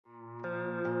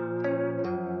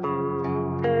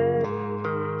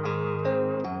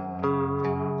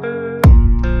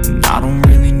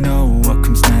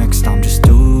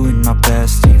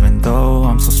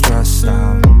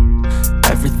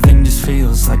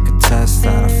feels like a test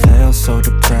that I fail, so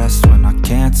depressed when I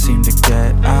can't seem to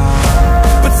get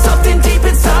out. But something deep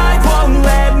inside won't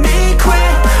let me quit.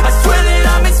 I swear that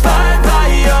I'm inspired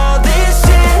by all this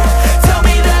shit. Tell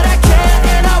me that I can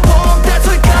and I won't. That's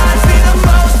what guides me the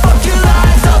most. Fuck your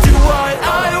lies, I'll do what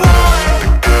I want.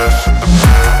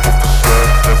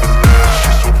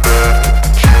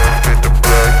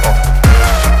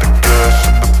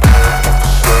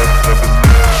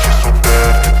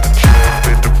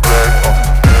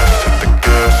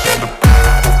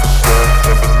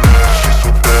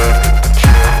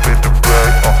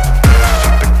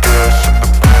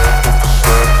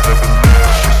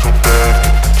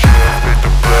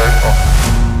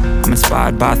 I'm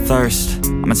inspired by thirst,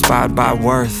 I'm inspired by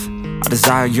worth. I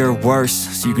desire your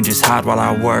worst, so you can just hide while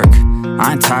I work.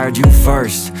 I ain't tired, you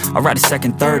first. I'll write a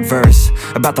second, third verse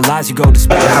about the lies you go to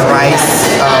spread.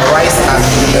 Rice and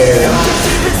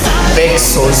baked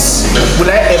sauce. Would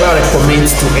I ever recommend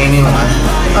to anyone?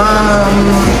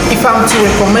 If I'm to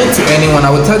recommend to anyone, I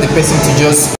would tell the person to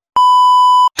just...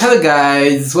 Hello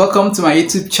guys, welcome to my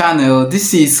YouTube channel.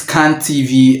 This is Can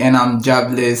TV and I'm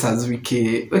jobless as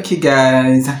WK. Okay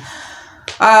guys,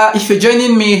 if you're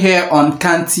joining me here on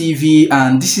Can TV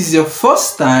and this is your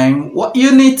first time, what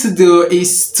you need to do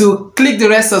is to click the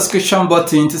red subscription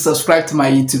button to subscribe to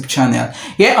my YouTube channel.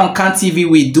 Here on Can TV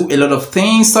we do a lot of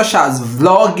things such as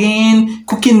vlogging,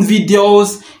 cooking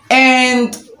videos,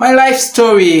 and my life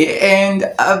story, and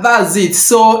that's it.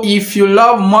 So if you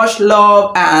love much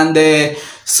love and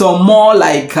some more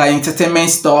like entertainment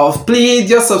stuff, please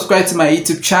just subscribe to my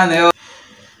YouTube channel.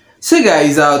 So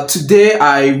guys, today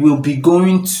I will be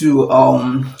going to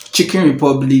Chicken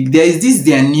Republic. There is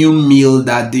their new meal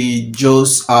that they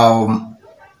just brought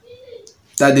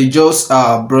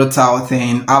out,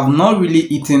 and I've not really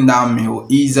eaten that meal.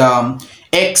 Is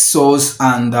egg sauce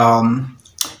and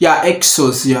egg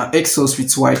sauce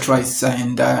with white rice,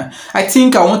 and I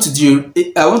think I want to do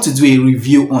a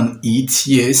review on it.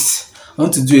 Yes, I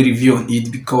want to do a review on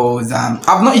it because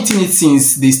I've not eaten it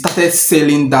since they started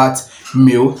selling that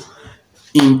meal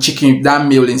in Chicken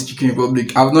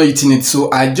Republic. I've not eaten it, so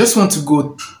I just want to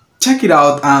go check it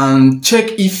out and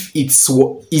check if it's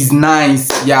nice.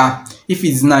 Yeah, if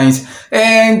it's nice.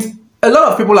 And a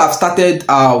lot of people have started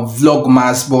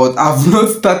vlogmas, but I've not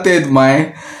started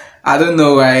mine. I don't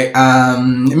know why.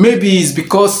 Maybe it's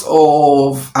because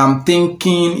of I'm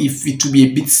thinking if it will be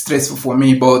a bit stressful for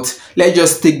me, but let's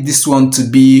just take this one to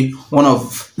be one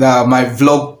of my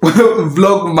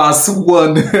vlogmas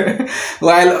 1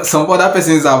 while some other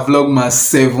persons are vlogmas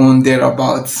 7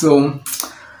 thereabouts. So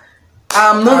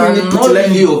I'm not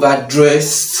really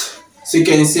overdressed, so you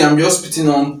can see I'm just putting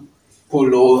on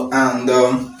polo and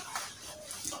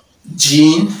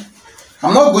jean.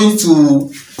 I'm not going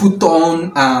to put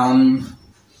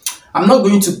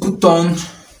on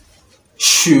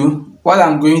shoe. What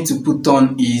I'm going to put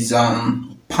on is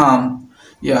palm.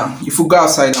 Yeah, if we go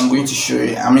outside I'm going to show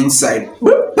you. I'm inside.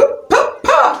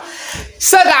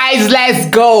 So guys, let's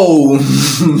go.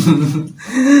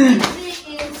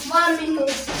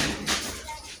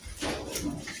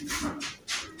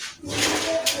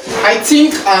 I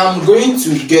think I'm going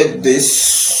to get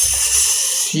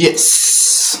this.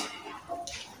 Yes,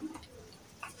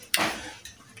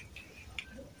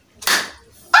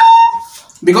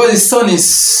 because the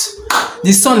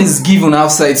sun is given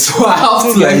outside, so I have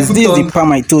to like this is the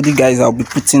palm I told you guys I'll be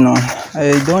putting on.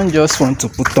 I don't just want to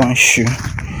put on shoe.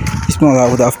 It's more I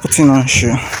would have put on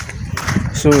shoe.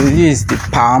 So this is the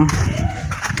palm.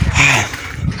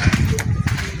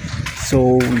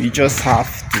 So we just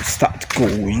have to start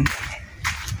going.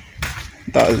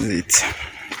 That's it.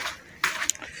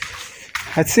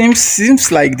 It seems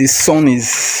like the sun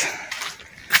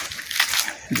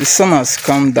has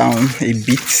come down a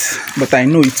bit, but I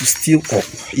know it will still up.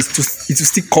 It will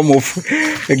still come off.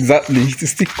 Exactly, it will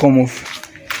still come off.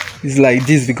 It's like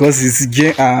this because it's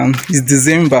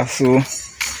December, so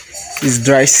it's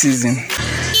dry season.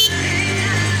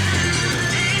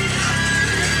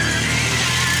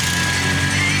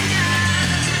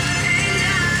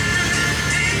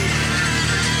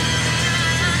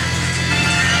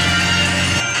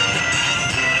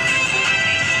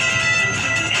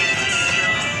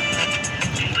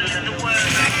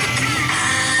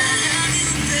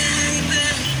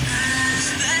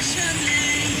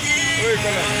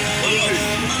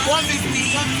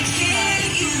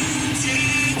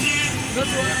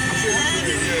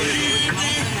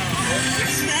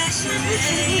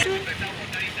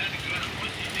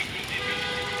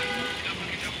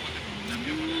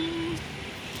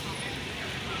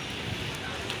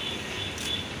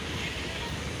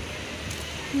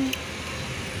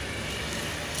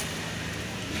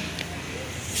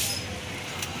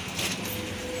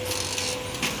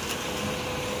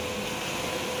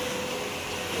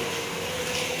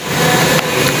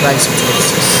 rice with hot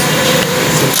sauce.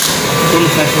 One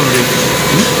of 500.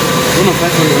 One of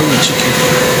 500 on the chicken.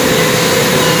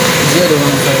 Is the other one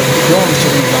of 500? The one with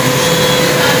chicken is how much?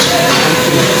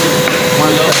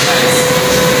 1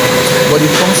 but it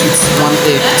comes with 1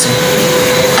 egg too.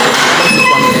 It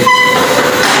comes with 1 egg.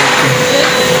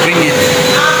 Bring it.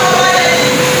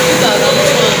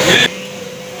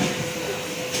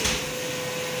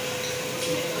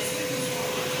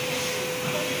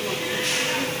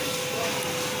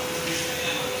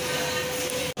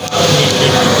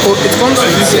 Oh, it comes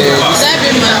with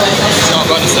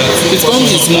it comes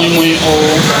with moi or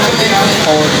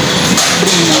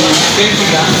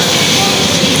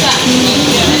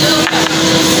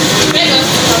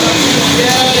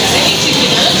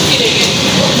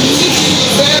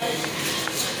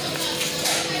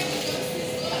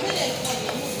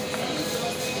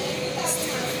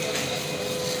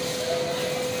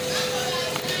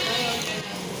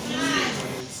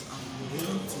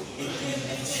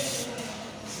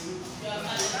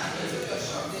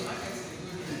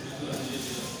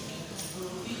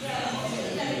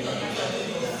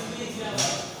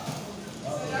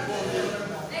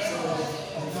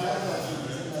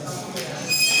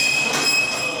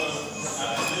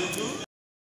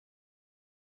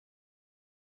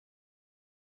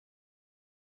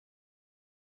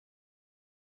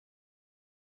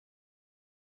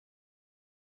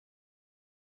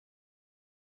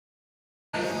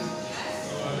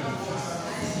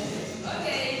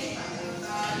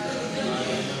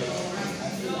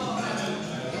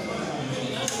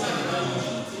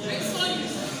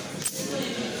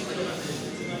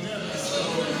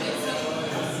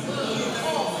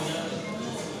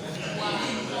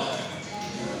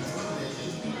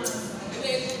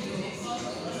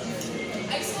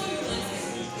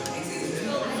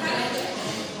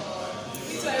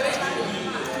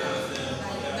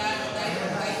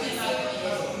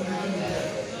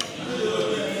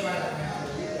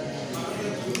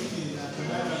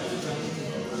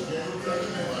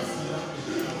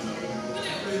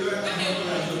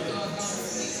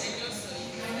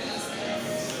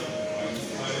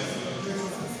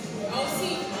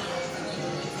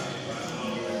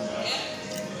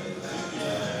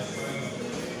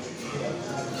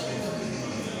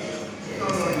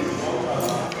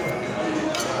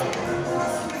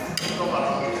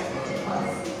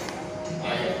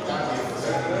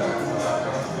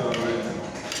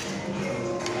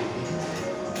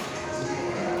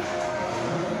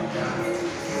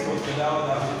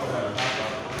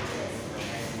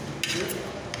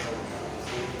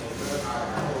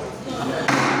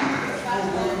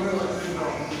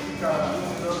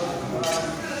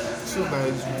so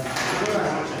guys.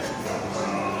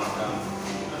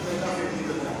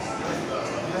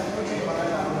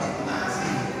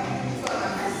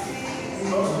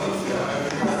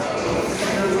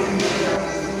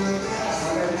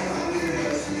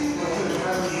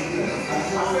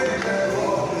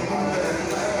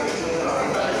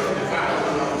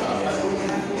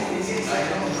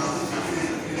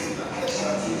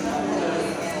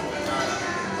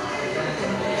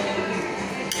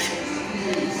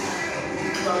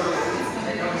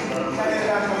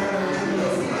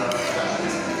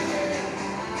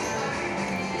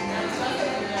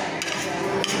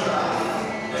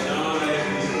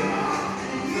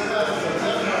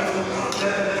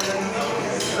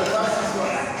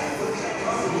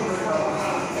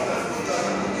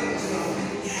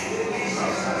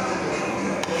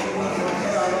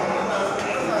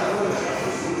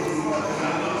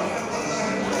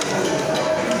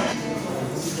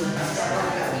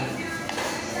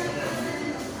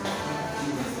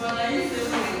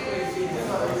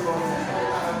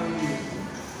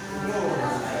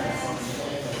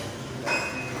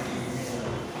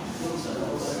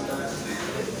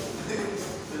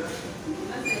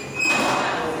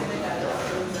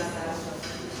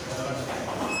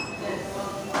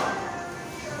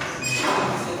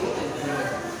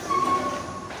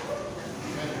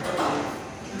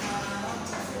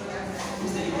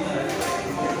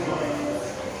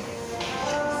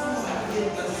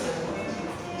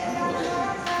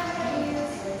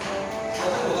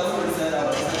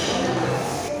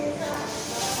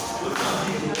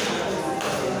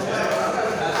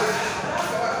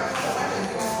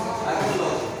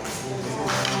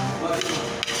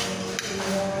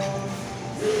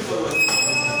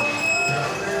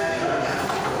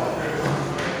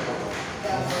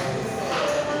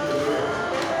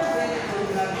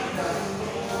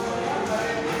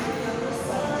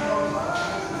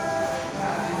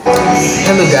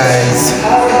 Hello guys,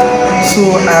 so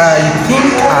I think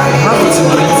I have to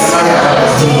rate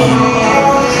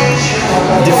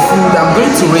the food, I'm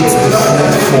going to rate the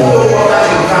food for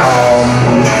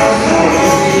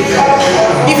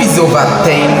if it's over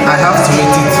 10, I have to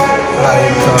rate it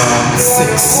like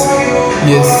 6.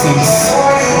 Yes, 6.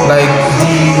 Like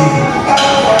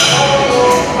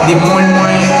the moi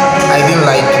moi, I didn't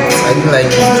like it.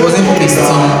 It wasn't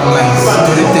tasting nice.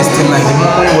 The moi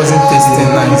moi wasn't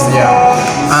tasting nice. Yeah.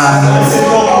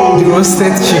 And the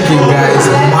roasted chicken, guys.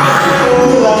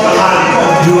 Wow.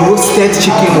 The roasted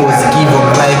chicken was given.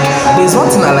 Like, there's one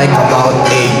thing I like about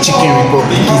a Chicken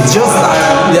Republic. It's just that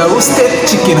their roasted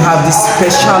chicken have this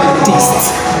special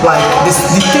taste. Like, the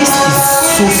taste is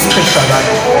so special that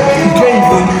you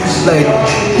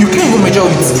can't even measure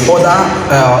with other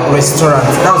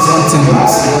restaurants. That's one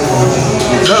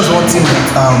thing with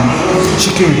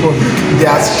Chicken Republic.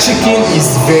 Their chicken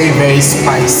is very, very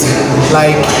spicy.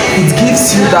 Like, it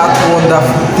gives you that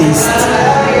wonderful taste.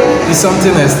 It's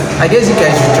something else. I guess you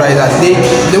guys should try that. They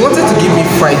wanted to give me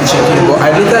fried chicken, but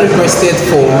I later requested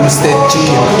for roasted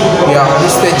chicken. Yeah,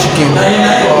 roasted chicken.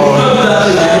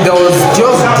 There was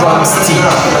just drumstick.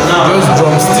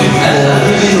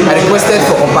 I requested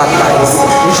for upper thighs,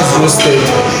 which is roasted.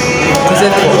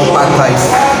 Requested for upper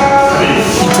thighs.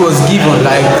 It was given.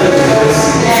 Like,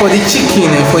 for the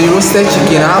chicken and for the roasted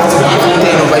chicken, I have to give it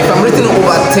 10 over. If I'm rating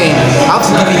over 10, I have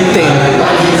to give it 10.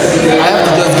 I have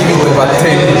to just give it over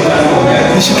 10.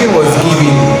 The chicken was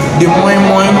given. The moi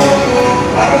moi,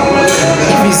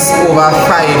 if it's over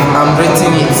 5, I'm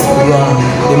rating it wrong.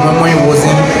 The moi moi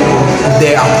wasn't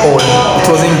there at all. It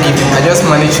wasn't given. I just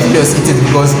managed to just eat it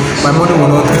because my money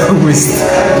will not waste.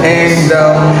 And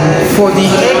for the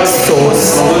egg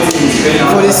sauce,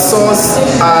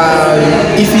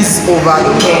 if it's over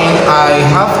 10, I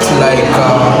have to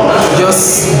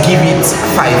just give it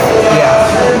 5. Yeah,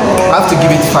 I have to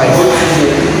give it 5.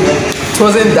 It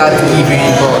wasn't that giving,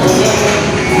 but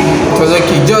it was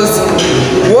okay. Just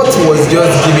what was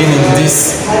just given in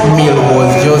this meal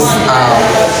was just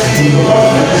the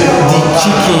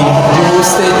chicken, the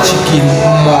roasted chicken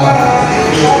more.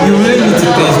 You really need to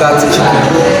taste that chicken.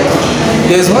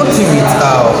 There's one thing with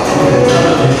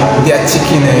their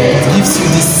chicken, it gives you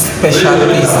this special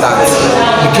taste that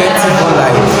you can't even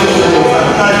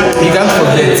you can't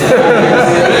forget.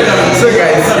 So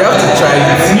guys, you have to try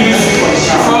it.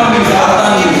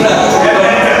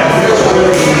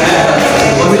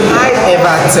 Will I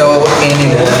ever tell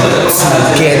anyone to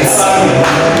get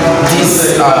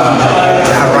this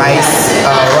rice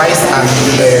and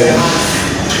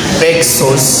egg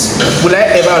sauce? Will I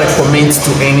ever recommend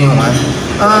to anyone?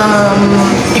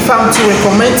 If I'm to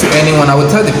recommend to anyone, I would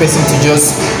tell the person to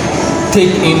just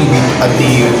take in with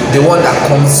the one that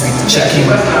comes with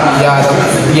chicken. Yeah,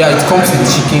 it comes with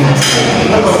chicken.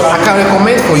 I can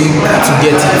recommend for you to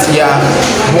get it. Yeah,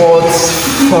 but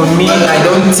for me, I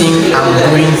don't think I'm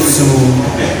going to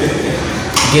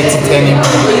get it anymore.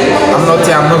 I'm not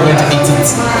going to eat it.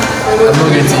 I'm not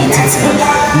going to eat it.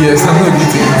 Yes, I'm not going to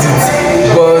eat it.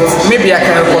 But maybe I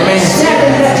can recommend.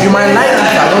 You might like it,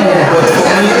 I don't know. But for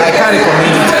me, I can't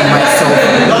recommend it for myself.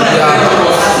 Yeah,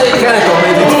 I can't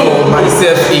recommend it for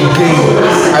myself again.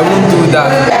 I won't do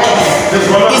that.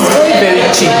 It's very, very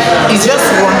cheap. It's just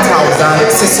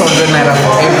 1,600 naira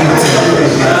for everything.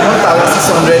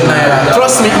 1,600 naira.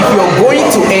 Trust me, if you're going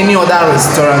to any other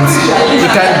restaurant, you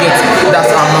can't get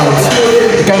that amount.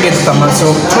 You can't get that amount.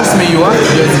 So trust me, you have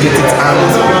to just get it.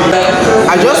 And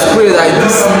I just pray that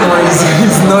this noise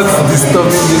is not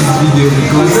disturbing this video,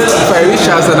 because if I reach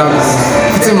out and I'm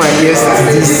putting my ears to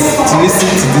this, to listen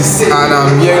to this, and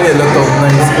I'm hearing a lot of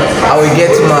noise, I will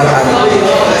get mad.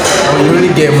 I will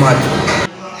really get mad.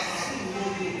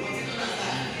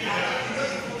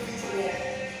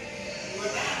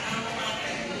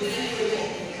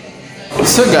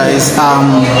 So guys,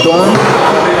 I'm done,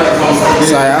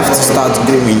 so I have to start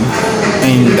going,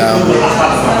 and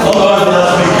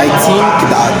I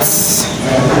think that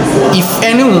if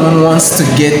anyone wants to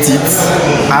get it,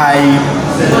 I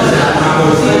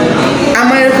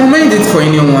might recommend it for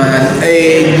anyone.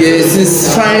 Yes,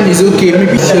 it's fine, it's okay.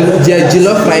 Maybe their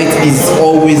jollof rice is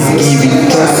always giving.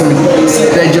 Trust me,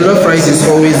 their jollof rice is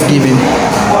always giving.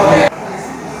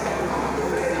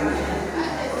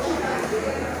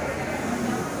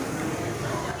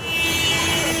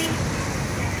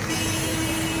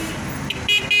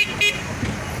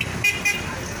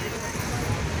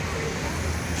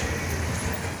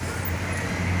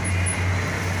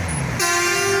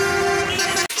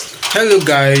 Hello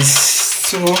guys,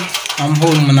 so I'm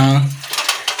home now.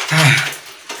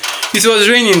 It was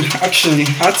raining actually.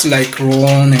 I had to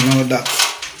run and all that,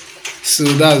 so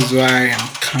that's why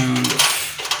I'm kind of.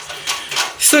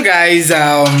 So guys,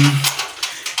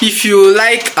 If you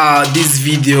like this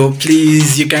video,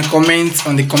 please you can comment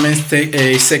on the comment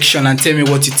section and tell me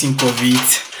what you think of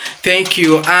it. Thank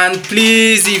you, and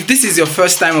please, if this is your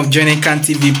first time of joining Can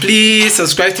TV, please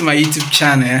subscribe to my YouTube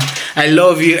channel. I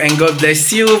love you and God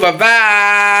bless you. Bye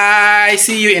bye.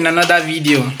 See you in another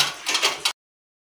video.